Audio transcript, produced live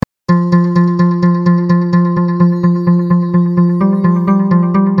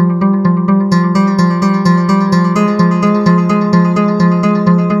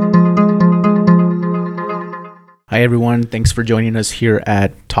everyone. Thanks for joining us here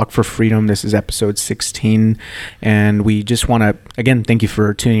at Talk for Freedom. This is episode 16, and we just want to, again, thank you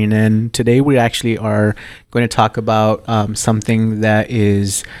for tuning in. Today, we actually are going to talk about something that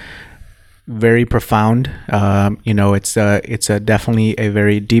is very profound. It's definitely a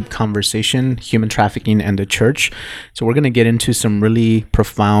very deep conversation, human trafficking and the church. So we're going to get into some really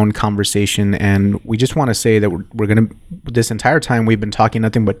profound conversation, and we just want to say that we're going to, this entire time we've been talking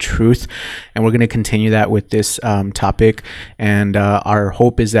nothing but truth, and we're going to continue that with this topic. And our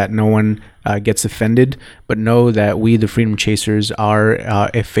hope is that no one gets offended, but know that we, the Freedom Chasers, are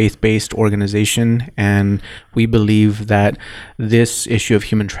a faith-based organization, and we believe that this issue of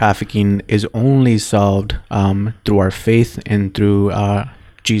human trafficking is only solved through our faith and through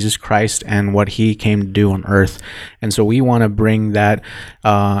Jesus Christ and what he came to do on earth. And so we want to bring that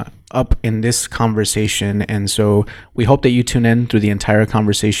up in this conversation. And so we hope that you tune in through the entire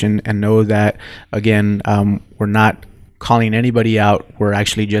conversation and know that, again, we're not calling anybody out. We're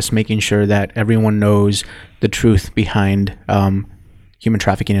actually just making sure that everyone knows the truth behind human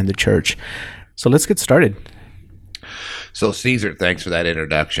trafficking in the church. So let's get started. So Caesar, thanks for that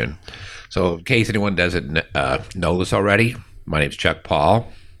introduction. So in case anyone doesn't know this already, my name is Chuck Paul.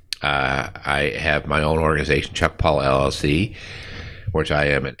 I have my own organization, Chuck Paul LLC, which I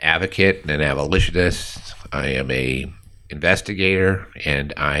am an advocate and an abolitionist. I am a investigator,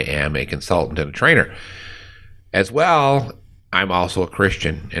 and I am a consultant and a trainer. As well, I'm also a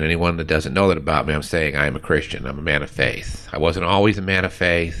Christian, and anyone that doesn't know that about me, I'm saying I am a Christian. I'm a man of faith. I wasn't always a man of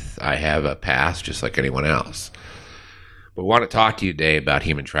faith. I have a past just like anyone else. But we want to talk to you today about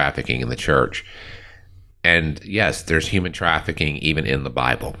human trafficking in the church. And yes, there's human trafficking even in the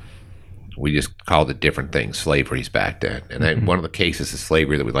Bible. We just called it different things, slaveries back then. And one of the cases of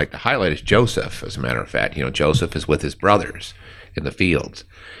slavery that we'd like to highlight is Joseph, as a matter of fact. You know, Joseph is with his brothers in the fields,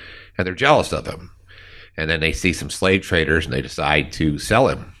 and they're jealous of him. And then they see some slave traders, and they decide to sell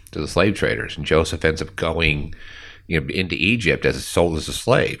him to the slave traders. And Joseph ends up going, into Egypt as sold as a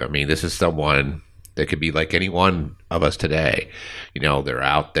slave. I mean, this is someone that could be like any one of us today. They're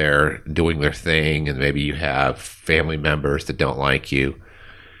out there doing their thing, and maybe you have family members that don't like you,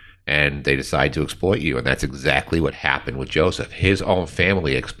 and they decide to exploit you. And that's exactly what happened with Joseph. His own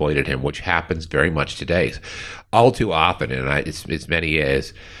family exploited him, which happens very much today, all too often. And it's many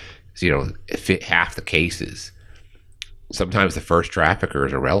as half the cases, sometimes the first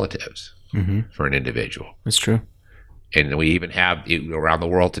traffickers are relatives for an individual. That's true. And we even have around the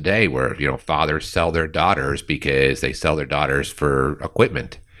world today where, fathers sell their daughters because they sell their daughters for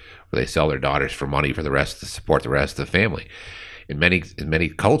equipment, or they sell their daughters for money for to support the rest of the family. In many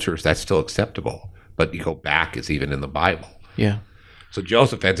cultures, that's still acceptable. But you go back, it's even in the Bible. Yeah. So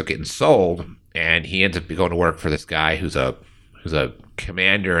Joseph ends up getting sold, and he ends up going to work for this guy who's a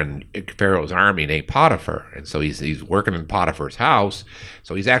commander in Pharaoh's army named Potiphar. And so he's working in Potiphar's house.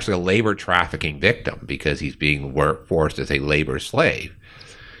 So he's actually a labor trafficking victim because he's being forced as a labor slave.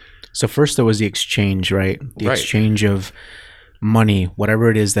 So first there was the exchange, right? Right. Exchange of money, whatever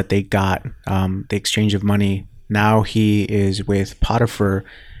it is that they got, the exchange of money. Now he is with Potiphar,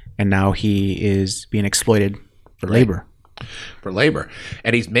 and now he is being exploited for labor.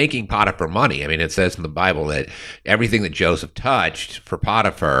 And he's making Potiphar money. I mean, it says in the Bible that everything that Joseph touched for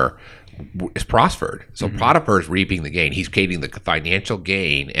Potiphar is prospered. So Potiphar is reaping the gain. He's getting the financial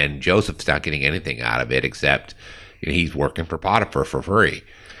gain, and Joseph's not getting anything out of it except he's working for Potiphar for free.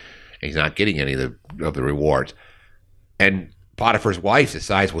 He's not getting any of the rewards. And Potiphar's wife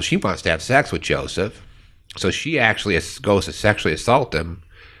decides, well, she wants to have sex with Joseph. So she actually goes to sexually assault him,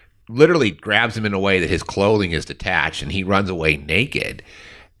 literally grabs him in a way that his clothing is detached, and he runs away naked.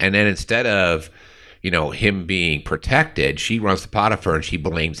 And then instead of, him being protected, she runs to Potiphar and she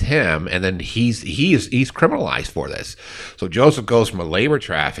blames him, and then he's criminalized for this. So Joseph goes from a labor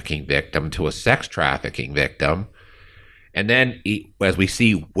trafficking victim to a sex trafficking victim. And then, as we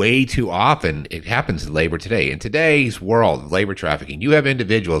see way too often, it happens in labor today. In today's world, labor trafficking, you have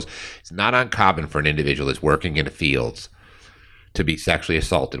individuals, it's not uncommon for an individual that's working in the fields to be sexually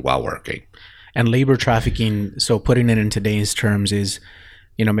assaulted while working. And labor trafficking, so putting it in today's terms, is,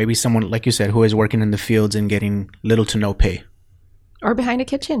 maybe someone, like you said, who is working in the fields and getting little to no pay. Or behind a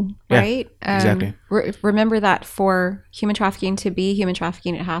kitchen, right? Exactly. Remember that for human trafficking to be human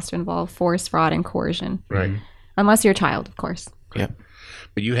trafficking, it has to involve force, fraud, and coercion. Right. Unless you're a child, of course. Yeah.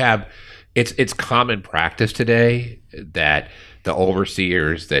 But you have, it's common practice today that the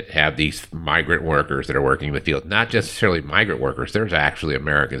overseers that have these migrant workers that are working in the field, not just necessarily migrant workers, there's actually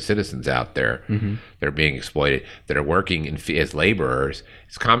American citizens out there that are being exploited, that are working as laborers.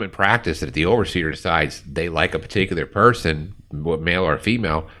 It's common practice that if the overseer decides they like a particular person, male or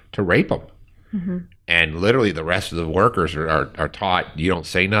female, to rape them. And literally the rest of the workers are taught, you don't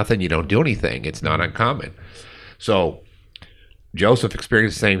say nothing, you don't do anything. It's not uncommon. So Joseph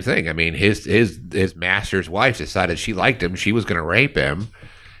experienced the same thing. I mean, his master's wife decided she liked him. She was going to rape him.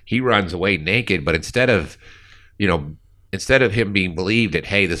 He runs away naked, but instead of him being believed that,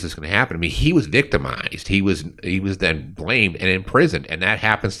 hey, this is going to happen to me, he was victimized. He was then blamed and imprisoned, and that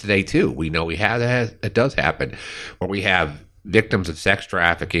happens today too. We know it does happen, where we have victims of sex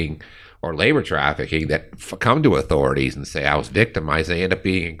trafficking or labor trafficking that come to authorities and say, I was victimized. They end up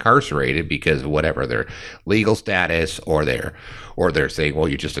being incarcerated because of whatever their legal status, or they're saying, well,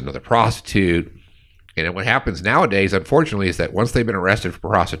 you're just another prostitute. And what happens nowadays, unfortunately, is that once they've been arrested for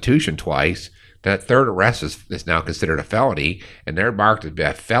prostitution twice, that third arrest is now considered a felony, and they're marked as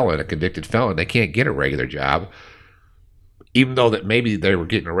a felon, a convicted felon. They can't get a regular job, even though that maybe they were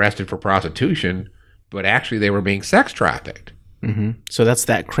getting arrested for prostitution, but actually they were being sex trafficked. Mm-hmm. So that's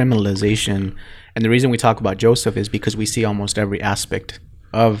that criminalization. And the reason we talk about Joseph is because we see almost every aspect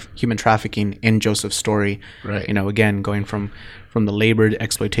of human trafficking in Joseph's story. Right. Again, going from the labored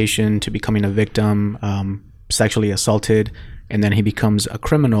exploitation to becoming a victim, sexually assaulted, and then he becomes a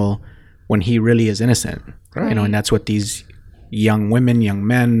criminal when he really is innocent. Right. And that's what these young women, young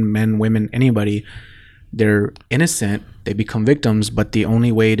men, women, anybody, they're innocent, they become victims, but the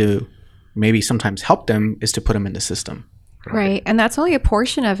only way to maybe sometimes help them is to put them in the system. Right. And that's only a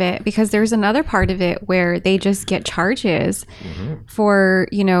portion of it, because there's another part of it where they just get charges for,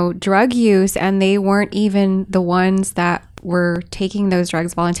 drug use, and they weren't even the ones that were taking those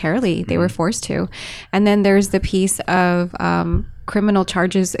drugs voluntarily. They were forced to. And then there's the piece of criminal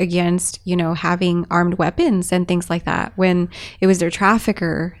charges against, having armed weapons and things like that, when it was their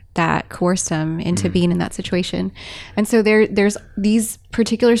trafficker that coerced them into being in that situation. And so there's these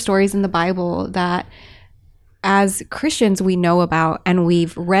particular stories in the Bible that, as Christians, we know about and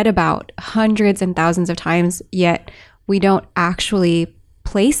we've read about hundreds and thousands of times, yet we don't actually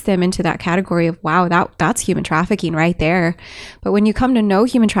place them into that category of, wow, that's human trafficking right there. But when you come to know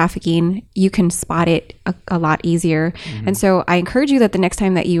human trafficking, you can spot it a lot easier. And so I encourage you that the next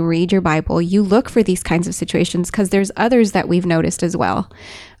time that you read your Bible, you look for these kinds of situations, because there's others that we've noticed as well.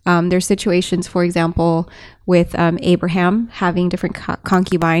 There's situations, for example, with Abraham having different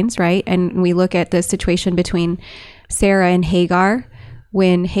concubines, right? And we look at the situation between Sarah and Hagar,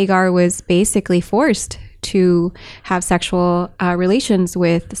 when Hagar was basically forced to have sexual relations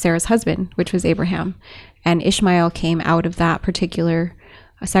with Sarah's husband, which was Abraham. And Ishmael came out of that particular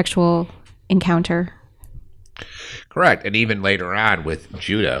sexual encounter. Correct. And even later on with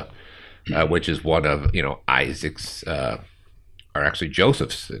Judah, which is one of, Isaac's... or actually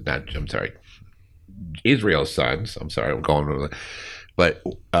Israel's sons. I'm sorry, I'm going over. But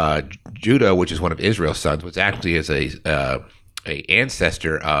Judah, which is one of Israel's sons, was actually as a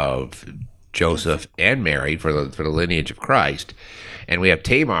ancestor of Joseph and Mary for the lineage of Christ. And we have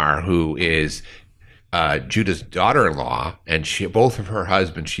Tamar, who is Judah's daughter-in-law, and both of her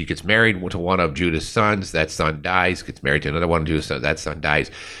husbands, she gets married to one of Judah's sons, that son dies, gets married to another one of Judah's sons, that son dies.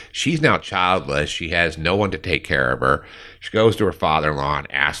 She's now childless. She has no one to take care of her. She goes to her father-in-law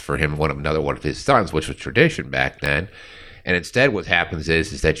and asks for him another one of his sons, which was tradition back then. And instead what happens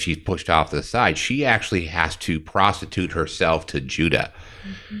is that she's pushed off to the side. She actually has to prostitute herself to Judah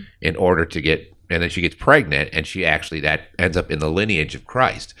in order to get, and then she gets pregnant, and that ends up in the lineage of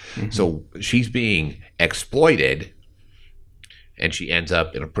Christ. So she's being exploited, and she ends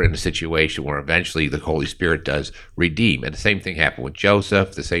up in a situation where eventually the Holy Spirit does redeem. And the same thing happened with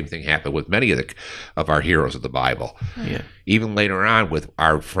Joseph. The same thing happened with many of our heroes of the Bible. Yeah. Even later on with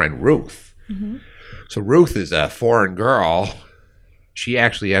our friend Ruth. So Ruth is a foreign girl. She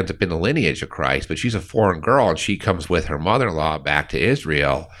actually ends up in the lineage of Christ, but she's a foreign girl, and she comes with her mother-in-law back to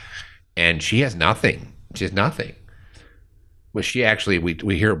Israel, and she has nothing. She has nothing. But she actually,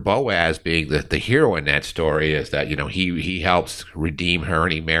 we hear Boaz being the hero in that story, is that, he helps redeem her,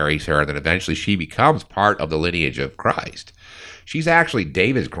 and he marries her, and then eventually she becomes part of the lineage of Christ. She's actually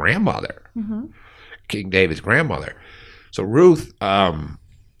David's grandmother, King David's grandmother. So Ruth,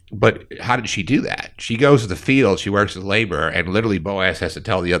 but how did she do that? She goes to the field, she works as labor, and literally Boaz has to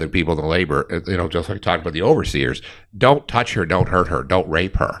tell the other people in the labor, just like talking about the overseers, don't touch her, don't hurt her, don't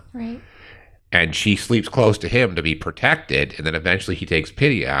rape her. Right. And she sleeps close to him to be protected, and then eventually he takes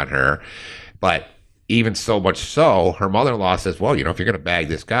pity on her. But even so much so, her mother-in-law says, well, if you're going to bag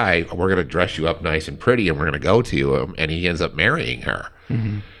this guy, we're going to dress you up nice and pretty, and we're going to go to him, and he ends up marrying her.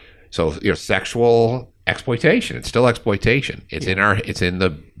 So, sexual exploitation. It's still exploitation. It's in the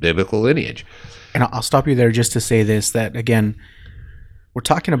biblical lineage. And I'll stop you there just to say this, that again, we're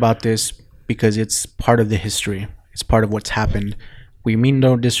talking about this because it's part of the history. It's part of what's happened. we mean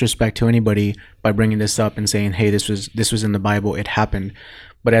no disrespect to anybody by bringing this up and saying, hey, this was in the Bible, it happened.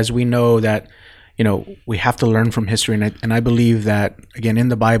 But as we know that, we have to learn from history, and I believe that, again, in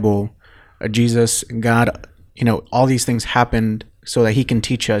the Bible, Jesus, God, all these things happened so that he can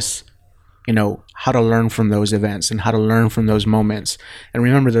teach us, how to learn from those events and how to learn from those moments. And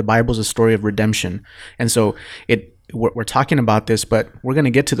remember, the Bible is a story of redemption. And so we're talking about this, but we're going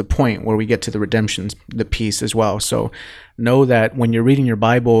to get to the point where we get to the redemption, the piece as well. So know that when you're reading your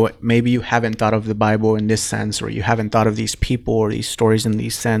Bible, maybe you haven't thought of the Bible in this sense, or you haven't thought of these people or these stories in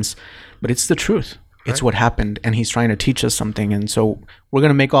these sense, but it's the truth. It's what happened, and he's trying to teach us something. And so we're going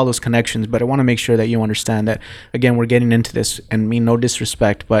to make all those connections, but I want to make sure that you understand that, again, we're getting into this, and mean no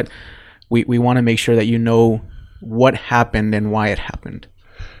disrespect, but we want to make sure that you know what happened and why it happened.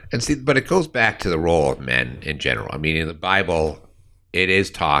 And see, but it goes back to the role of men in general. I mean, in the Bible, it is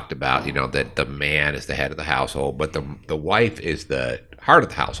talked about, that the man is the head of the household, but the wife is the heart of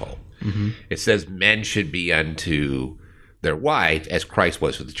the household. Mm-hmm. It says men should be unto their wife as Christ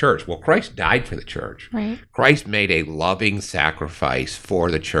was for the church. Well, Christ died for the church. Right. Christ made a loving sacrifice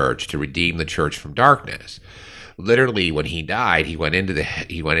for the church to redeem the church from darkness. Literally, when he died, he went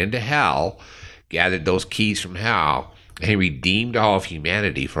into hell, gathered those keys from hell, and he redeemed all of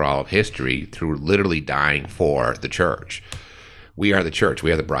humanity for all of history through literally dying for the church. We are the church.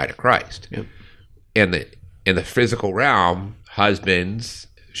 We are the bride of Christ. Yep. In the physical realm, husbands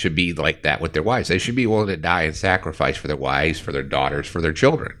should be like that with their wives. They should be willing to die and sacrifice for their wives, for their daughters, for their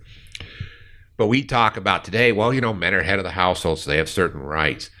children. But we talk about today, men are head of the household, so they have certain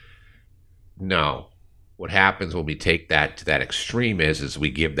rights. No. What happens when we take that to that extreme is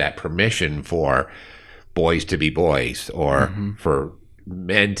we give that permission for boys to be boys, or for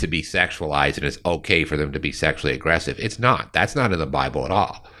men to be sexualized, and it's okay for them to be sexually aggressive. It's not. That's not in the Bible at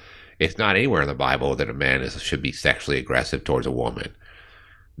all. It's not anywhere in the Bible that a man should be sexually aggressive towards a woman.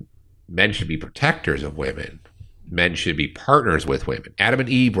 Men should be protectors of women. Men should be partners with women. Adam and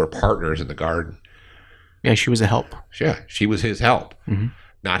Eve were partners in the garden. Yeah, she was a help. Yeah, she was his help,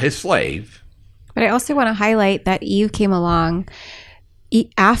 not his slave. But I also want to highlight that Eve came along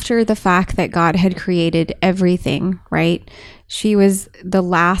after the fact that God had created everything, right? She was the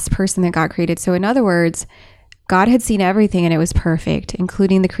last person that God created. So in other words, God had seen everything and it was perfect,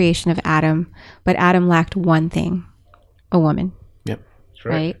 including the creation of Adam. But Adam lacked one thing, a woman. Yep. That's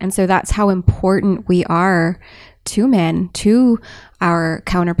right? And so that's how important we are to men, to our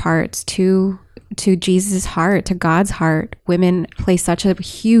counterparts, to Jesus' heart, to God's heart. Women play such a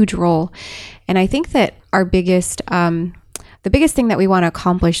huge role. And I think that our biggest, the biggest thing that we want to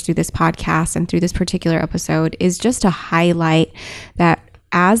accomplish through this podcast and through this particular episode is just to highlight that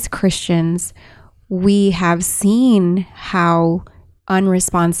as Christians, we have seen how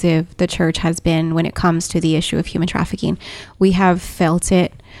unresponsive the church has been when it comes to the issue of human trafficking. We have felt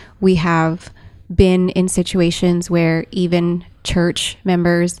it. We have been in situations where even church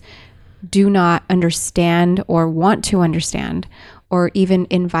members do not understand or want to understand, or even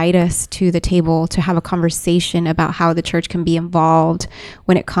invite us to the table to have a conversation about how the church can be involved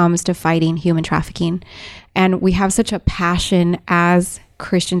when it comes to fighting human trafficking. And we have such a passion as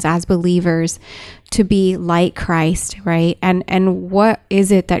Christians, as believers, to be like Christ, right? And what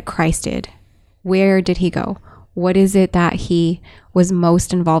is it that Christ did? Where did he go? What is it that he was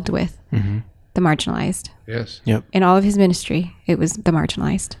most involved with? Mm-hmm. The marginalized. Yes. Yep. In all of his ministry, it was the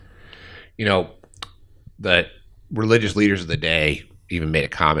marginalized. The religious leaders of the day even made a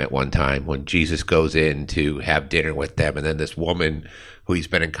comment one time when Jesus goes in to have dinner with them, and then this woman who he's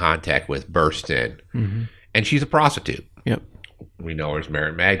been in contact with bursts in, and she's a prostitute. Yep. We know her as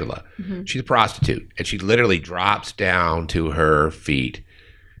Mary Magdalene. Mm-hmm. She's a prostitute, and she literally drops down to her feet,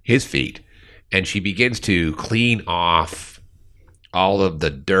 his feet, and she begins to clean off all of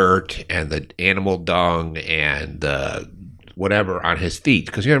the dirt and the animal dung and the whatever on his feet.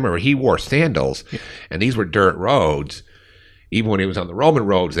 Because you gotta remember, he wore sandals, and these were dirt roads. Even when he was on the Roman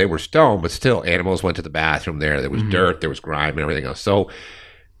roads, they were stone, but still animals went to the bathroom there. There was dirt, there was grime and everything else. So,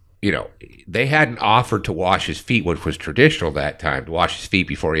 they hadn't offered to wash his feet, which was traditional that time, to wash his feet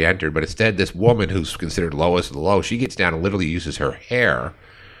before he entered. But instead, this woman who's considered lowest of the low, she gets down and literally uses her hair,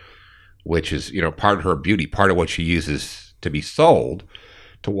 which is, part of her beauty, part of what she uses to be sold,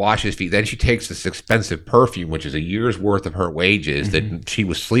 to wash his feet. Then she takes this expensive perfume, which is a year's worth of her wages, that she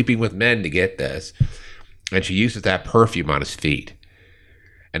was sleeping with men to get this, and she uses that perfume on his feet.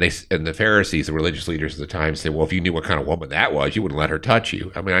 And the Pharisees, the religious leaders of the time, say, well, if you knew what kind of woman that was, you wouldn't let her touch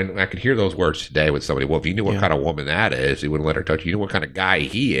you. I mean, I could hear those words today with somebody. Well, if you knew what kind of woman that is, you wouldn't let her touch you. You know what kind of guy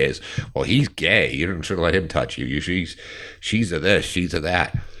he is. Well, he's gay. You shouldn't let him touch you. She's a this, she's a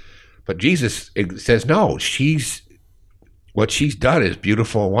that. But Jesus says, no, she's what she's done is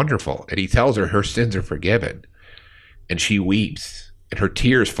beautiful and wonderful. And he tells her sins are forgiven. And she weeps, and her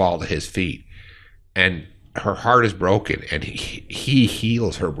tears fall to his feet. And her heart is broken, and he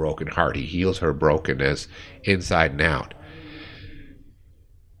heals her broken heart. He heals her brokenness inside and out.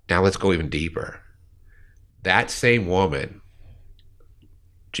 Now let's go even deeper. That same woman,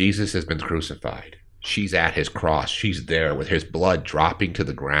 Jesus has been crucified. She's at his cross. She's there with his blood dropping to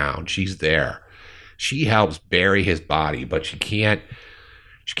the ground. She's there. She helps bury his body, but she can't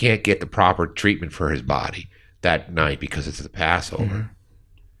get the proper treatment for his body that night because it's the Passover. Mm-hmm.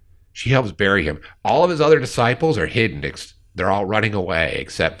 She helps bury him. All of his other disciples are hidden. They're all running away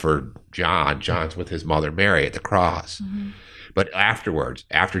except for John. John's with his mother Mary at the cross. Mm-hmm. But afterwards,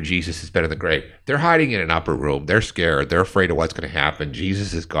 after Jesus has been in the grave, they're hiding in an upper room. They're scared. They're afraid of what's going to happen.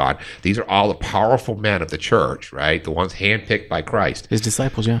 Jesus is gone. These are all the powerful men of the church, right? The ones handpicked by Christ. His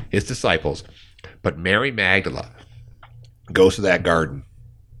disciples, yeah. His disciples. But Mary Magdalene goes to that garden,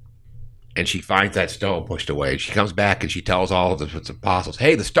 and she finds that stone pushed away. She comes back, and she tells all of the apostles,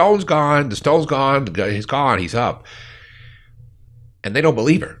 hey, the stone's gone. The stone's gone. He's gone. He's up. And they don't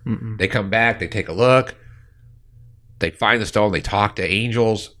believe her. Mm-mm. They come back. They take a look. They find the stone, they talk to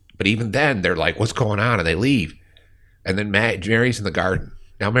angels, but even then they're like, what's going on? And they leave. And then Mary's in the garden.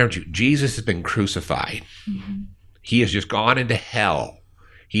 Now remember, Jesus has been crucified. Mm-hmm. He has just gone into hell.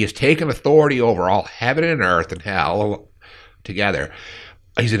 He has taken authority over all heaven and earth and hell together.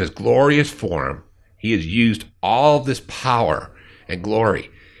 He's in his glorious form. He has used all of this power and glory.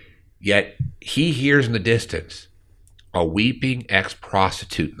 Yet he hears in the distance a weeping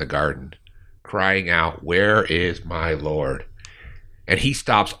ex-prostitute in the garden, crying out, where is my Lord? And he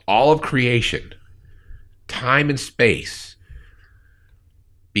stops all of creation, time and space,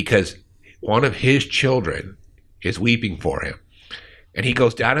 because one of his children is weeping for him. And he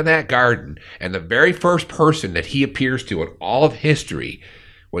goes down in that garden, and the very first person that he appears to in all of history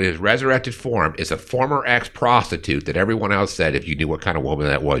with his resurrected form is a former ex-prostitute that everyone else said if you knew what kind of woman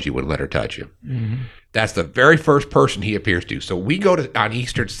that was, you wouldn't let her touch you. Mm-hmm. That's the very first person he appears to. So we go on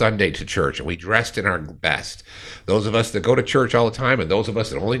Easter Sunday to church, and we dressed in our best. Those of us that go to church all the time, and those of us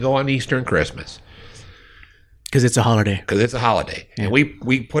that only go on Easter and Christmas. Because it's a holiday. Because it's a holiday. Yeah. And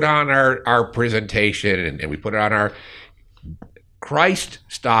we put on our presentation, and we put it on our... Christ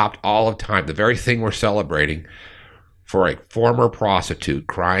stopped all of time, the very thing we're celebrating, for a former prostitute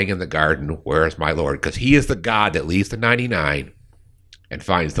crying in the garden, where is my Lord? Because he is the God that leaves the 99 and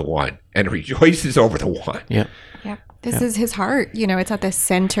finds the one and rejoices over the one. Yeah. Yeah. This is his heart. It's at the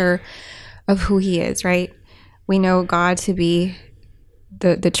center of who he is, right? We know God to be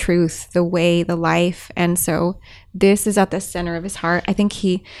the truth, the way, the life. And so this is at the center of his heart. I think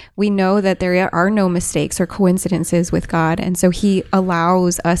we know that there are no mistakes or coincidences with God. And so he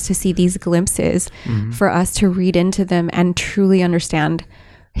allows us to see these glimpses for us to read into them and truly understand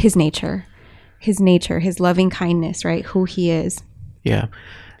his nature, his loving kindness, right? Who he is. Yeah.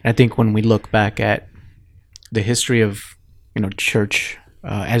 And I think when we look back at the history of, church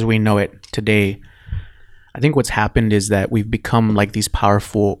as we know it today, I think what's happened is that we've become like these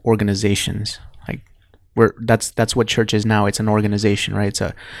powerful organizations. Like that's what church is now. It's an organization, right?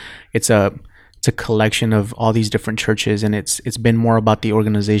 It's a collection of all these different churches, and it's been more about the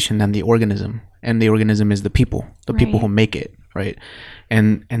organization than the organism. And the organism is the people who make it, right?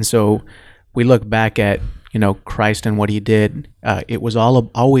 And so we look back at Christ and what he did. It was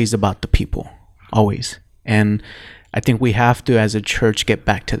always about the people, always. And I think we have to, as a church, get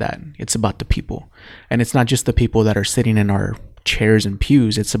back to that. It's about the people. And it's not just the people that are sitting in our chairs and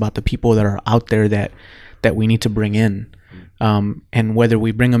pews. It's about the people that are out there that we need to bring in. And whether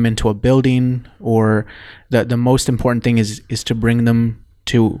we bring them into a building or the most important thing is to bring them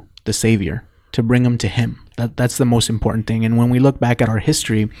to the Savior, to bring them to him. That's the most important thing. And when we look back at our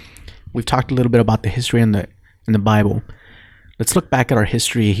history, we've talked a little bit about the history in the Bible. Let's look back at our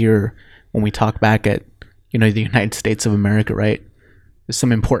history here when we talk back at the United States of America, right? There's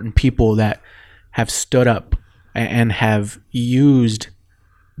some important people that have stood up and have used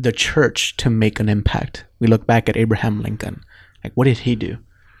the church to make an impact. We look back at Abraham Lincoln. Like, what did he do?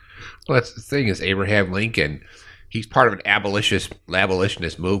 Well, that's the thing is Abraham Lincoln, he's part of an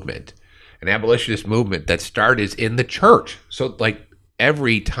abolitionist movement. An abolitionist movement that started in the church. So, like,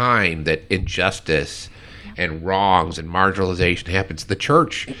 every time that injustice and wrongs and marginalization happens, the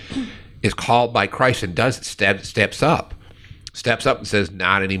church is called by Christ and steps up and says,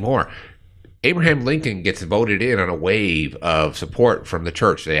 not anymore. Abraham Lincoln gets voted in on a wave of support from the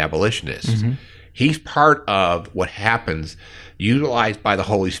church, the abolitionists. Mm-hmm. He's part of what happens, utilized by the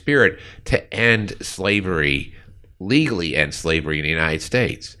Holy Spirit to end slavery, legally end slavery in the United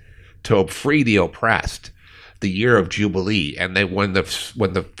States, to free the oppressed, the year of Jubilee, and they, when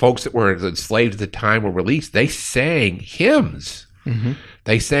the folks that were enslaved at the time were released, they sang hymns. Mm-hmm.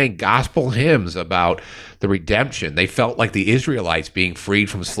 They sang gospel hymns about the redemption. They felt like the Israelites being freed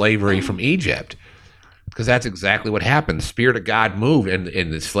from slavery from Egypt, because that's exactly what happened. The Spirit of God moved, and the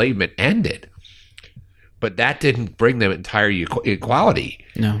enslavement ended. But that didn't bring them entire equality.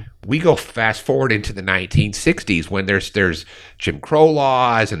 No. We go fast forward into the 1960s when there's Jim Crow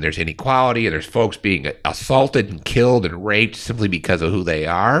laws, and there's inequality, and there's folks being assaulted and killed and raped simply because of who they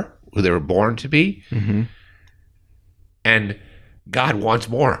are, who they were born to be. Mm-hmm. And God once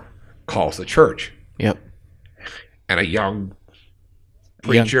more calls the church. Yep. And a young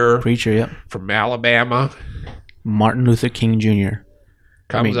preacher, yep, from Alabama, Martin Luther King Jr.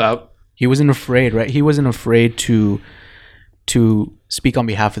 comes up. He wasn't afraid, right? He wasn't afraid to speak on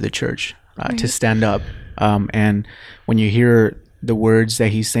behalf of the church, to stand up. And when you hear the words that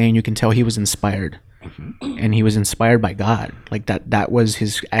he's saying, you can tell he was inspired. Mm-hmm. And he was inspired by God. Like that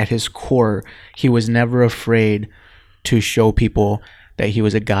was at his core. He was never afraid to show people that he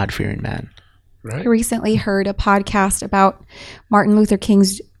was a God-fearing man. Right. I recently heard a podcast about Martin Luther King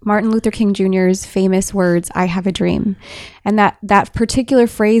Jr.'s famous words, "I have a dream." And that particular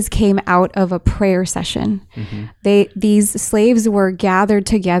phrase came out of a prayer session. Mm-hmm. These slaves were gathered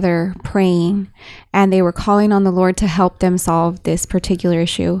together praying, and they were calling on the Lord to help them solve this particular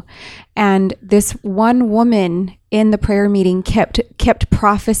issue. And this one woman in the prayer meeting kept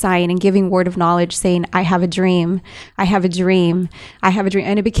prophesying and giving word of knowledge, saying, "I have a dream, I have a dream, I have a dream."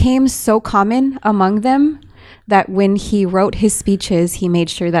 And it became so common among them that when he wrote his speeches, he made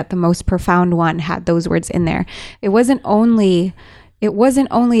sure that the most profound one had those words in there. It wasn't only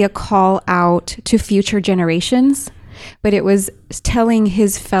a call out to future generations, but it was telling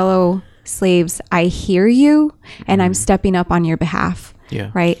his fellow slaves, "I hear you, and I'm stepping up on your behalf."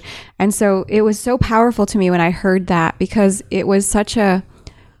 Yeah. Right. And so it was so powerful to me when I heard that, because it was they're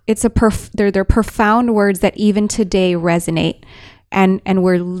profound words that even today resonate. And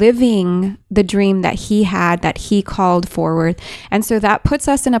we're living the dream that he had, that he called forward. And so that puts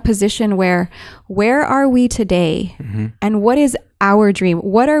us in a position where are we today? Mm-hmm. And what is our dream?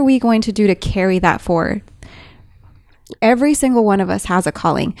 What are we going to do to carry that forward? Every single one of us has a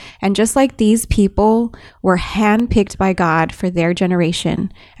calling. And just like these people were handpicked by God for their generation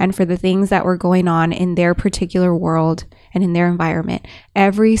and for the things that were going on in their particular world and in their environment,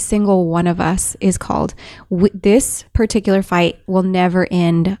 every single one of us is called. This particular fight will never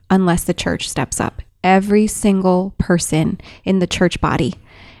end unless the church steps up. Every single person in the church body.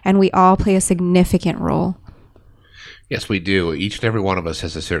 And we all play a significant role. Yes, we do. Each and every one of us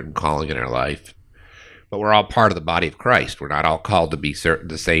has a certain calling in our life. But we're all part of the body of Christ. We're not all called to be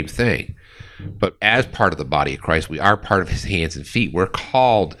the same thing. But as part of the body of Christ, we are part of his hands and feet. We're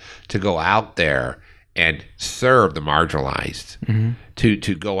called to go out there and serve the marginalized, mm-hmm.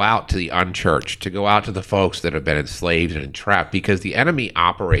 to go out to the unchurched, to go out to the folks that have been enslaved and entrapped, because the enemy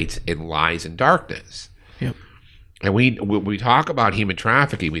operates in lies and darkness. Yep. And we talk about human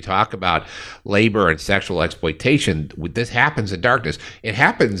trafficking, we talk about labor and sexual exploitation. This happens in darkness. It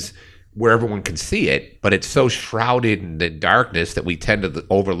happens where everyone can see it, but it's so shrouded in the darkness that we tend to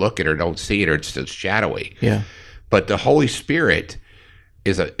overlook it or don't see it, or it's still shadowy. Yeah. But the Holy Spirit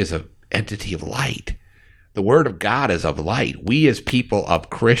is a entity of light. The Word of God is of light. We as people of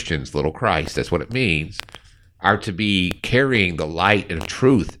Christians, little Christ, that's what it means, are to be carrying the light and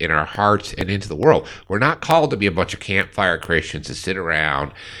truth in our hearts and into the world. We're not called to be a bunch of campfire Christians to sit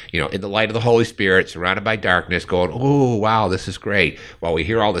around, in the light of the Holy Spirit, surrounded by darkness, going, "Oh, wow, this is great," while we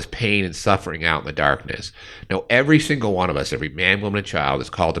hear all this pain and suffering out in the darkness. No, every single one of us, every man, woman, and child is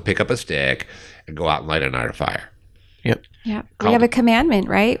called to pick up a stick and go out and light a night of fire. Yep. Yeah. We have a commandment,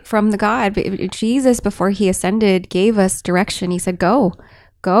 right, from the God. Jesus, before he ascended, gave us direction. He said, go.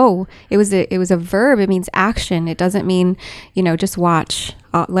 It was a verb. It means action. It doesn't mean, just watch.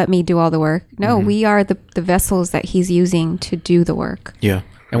 Let me do all the work. No, mm-hmm. We are the vessels that he's using to do the work. Yeah.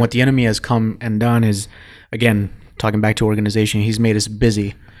 And what the enemy has come and done is, again, talking back to organization, he's made us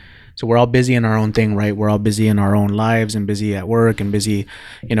busy. So we're all busy in our own thing, right? We're all busy in our own lives and busy at work and busy,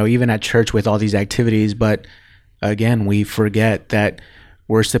 even at church with all these activities. But again, we forget that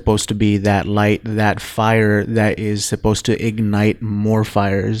we're supposed to be that light, that fire that is supposed to ignite more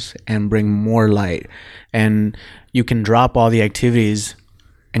fires and bring more light. And you can drop all the activities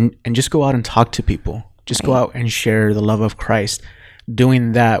and just go out and talk to people. Just go out and share the love of Christ.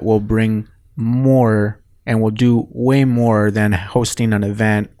 Doing that will bring more and will do way more than hosting an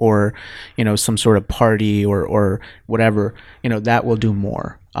event or, some sort of party or whatever. That will do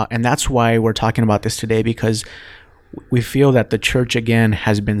more. And that's why we're talking about this today, because we feel that the church, again,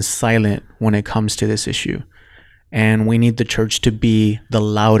 has been silent when it comes to this issue. And we need the church to be the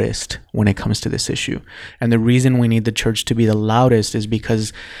loudest when it comes to this issue. And the reason we need the church to be the loudest is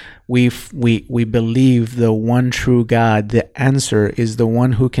because we believe the one true God, the answer is the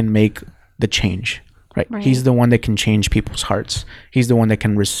one who can make the change, right? He's the one that can change people's hearts. He's the one that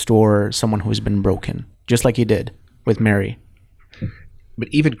can restore someone who's been broken, just like he did with Mary. But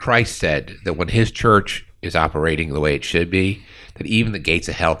even Christ said that when his church is operating the way it should be, that even the gates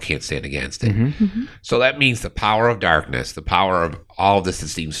of hell can't stand against it. So that means the power of darkness, the power of all of this that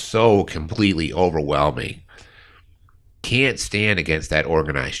seems so completely overwhelming, can't stand against that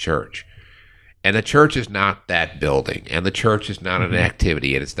organized church. And the church is not that building, and the church is not an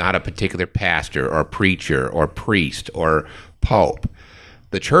activity, and it's not a particular pastor or preacher or priest or pope.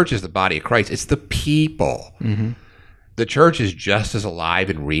 The church is the body of Christ. It's the people. The church is just as alive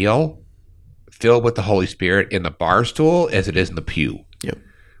and real, filled with the Holy Spirit in the bar stool as it is in the pew. Yep.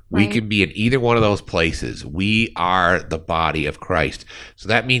 We can be in either one of those places. We are the body of Christ. So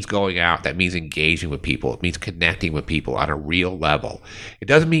that means going out. That means engaging with people. It means connecting with people on a real level. It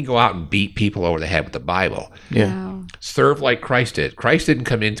doesn't mean go out and beat people over the head with the Bible. Wow. Serve like Christ did. Christ didn't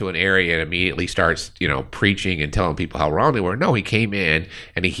come into an area and immediately start, preaching and telling people how wrong they were. No, he came in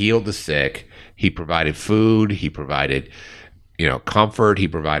and he healed the sick. He provided food. He provided comfort, he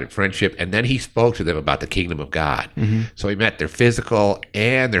provided friendship, and then he spoke to them about the kingdom of God. So he met their physical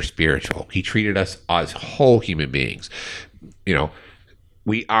and their spiritual. He treated us as whole human beings.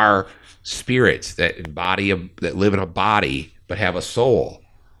 We are spirits that live in a body but have a soul.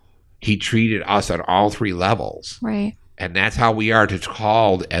 He treated us on all three levels. Right. And that's how we are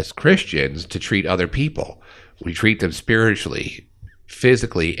called as Christians to treat other people. We treat them spiritually,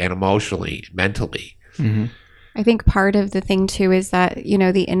 physically, and emotionally, mentally. I think part of the thing too is that,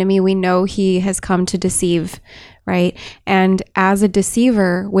 the enemy, we know he has come to deceive, right? And as a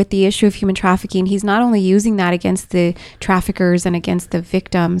deceiver with the issue of human trafficking, he's not only using that against the traffickers and against the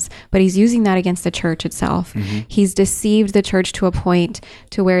victims, but he's using that against the church itself. He's deceived the church to a point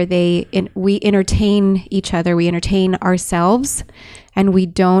to where we entertain each other, we entertain ourselves, and we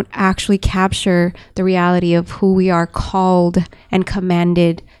don't actually capture the reality of who we are called and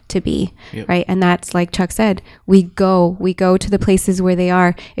commanded to be, right? And that's like Chuck said, we go to the places where they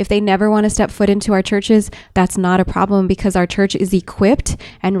are. If they never want to step foot into our churches, that's not a problem, because our church is equipped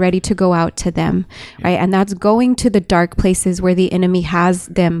and ready to go out to them, right? And that's going to the dark places where the enemy has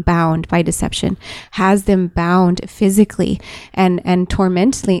them bound by deception, has them bound physically and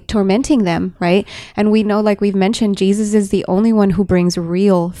tormenting them, right? And we know, like we've mentioned, Jesus is the only one who brings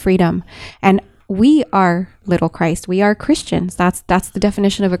real freedom. And we are little Christ. We are Christians. That's the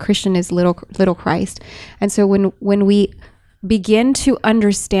definition of a Christian, is little Christ. And so when we begin to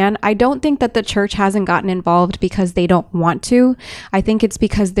understand, I don't think that the church hasn't gotten involved because they don't want to. I think it's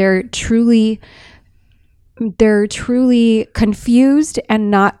because they're truly confused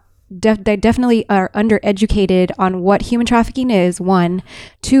and not. They definitely are undereducated on what human trafficking is. 1,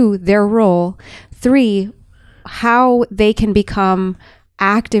 2, their role. 3, how they can become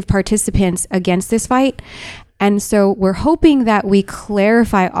active participants against this fight. And so we're hoping that we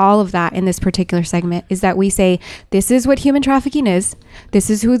clarify all of that in this particular segment, is that we say, this is what human trafficking is, this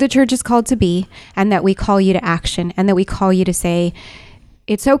is who the church is called to be, and that we call you to action, and that we call you to say,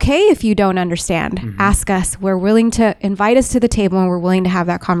 it's okay if you don't understand. Ask us. We're willing to invite us to the table, and we're willing to have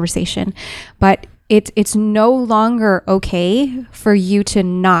that conversation. But it's no longer okay for you to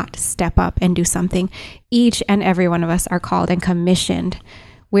not step up and do something. Each and every one of us are called and commissioned.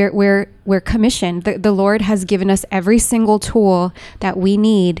 We're commissioned. The Lord has given us every single tool that we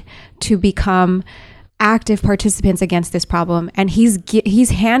need to become active participants against this problem, and he's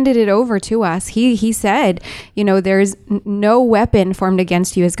handed it over to us. He said, there's no weapon formed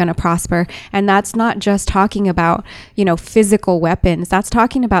against you is going to prosper. And that's not just talking about, physical weapons. That's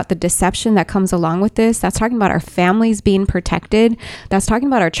talking about the deception that comes along with this. That's talking about our families being protected. That's talking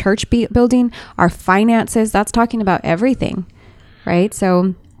about our church building, our finances. That's talking about everything, right?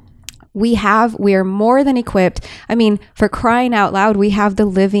 So we are more than equipped. I mean, for crying out loud, we have the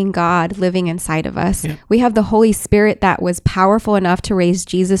living God living inside of us. Yeah. We have the Holy Spirit that was powerful enough to raise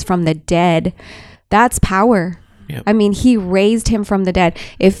Jesus from the dead. That's power. Yep. I mean, he raised him from the dead.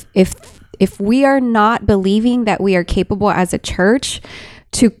 If we are not believing that we are capable as a church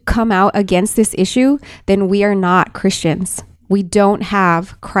to come out against this issue, then we are not Christians. We don't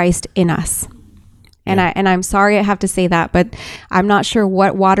have Christ in us. And I'm sorry I have to say that, but I'm not sure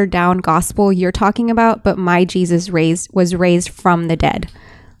what watered down gospel you're talking about, but my Jesus was raised from the dead.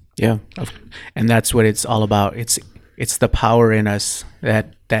 Yeah. And that's what it's all about. It's It's the power in us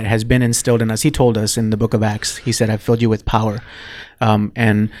that has been instilled in us. He told us in the book of Acts, he said, I've filled you with power.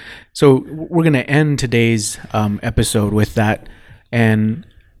 And so we're going to end today's episode with that. And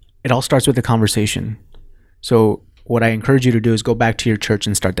it all starts with a conversation. So what I encourage you to do is go back to your church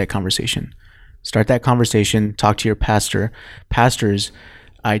and start that conversation. Start that conversation. Talk to your pastor. Pastors,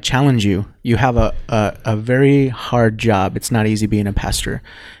 I challenge you. You have a very hard job. It's not easy being a pastor.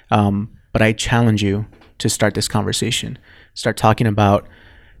 But I challenge you to start this conversation. Start talking about,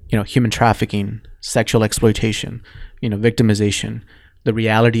 human trafficking, sexual exploitation, victimization, the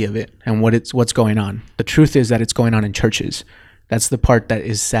reality of it, and what's going on. The truth is that it's going on in churches. That's the part that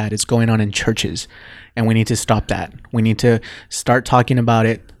is sad. It's going on in churches, and we need to stop that. We need to start talking about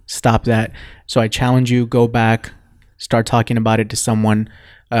it, stop that. So I challenge you, go back, start talking about it to someone.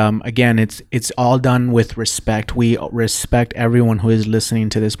 Again, it's all done with respect. We respect everyone who is listening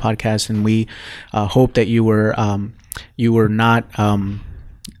to this podcast, and we hope that you were not,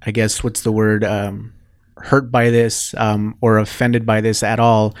 I guess, what's the word, hurt by this or offended by this at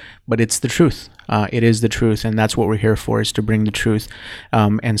all. But it's the truth. It is the truth, and that's what we're here for, is to bring the truth.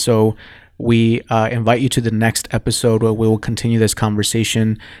 And so we invite you to the next episode where we will continue this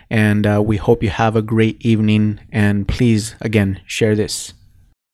conversation, and we hope you have a great evening. And please, again, share this.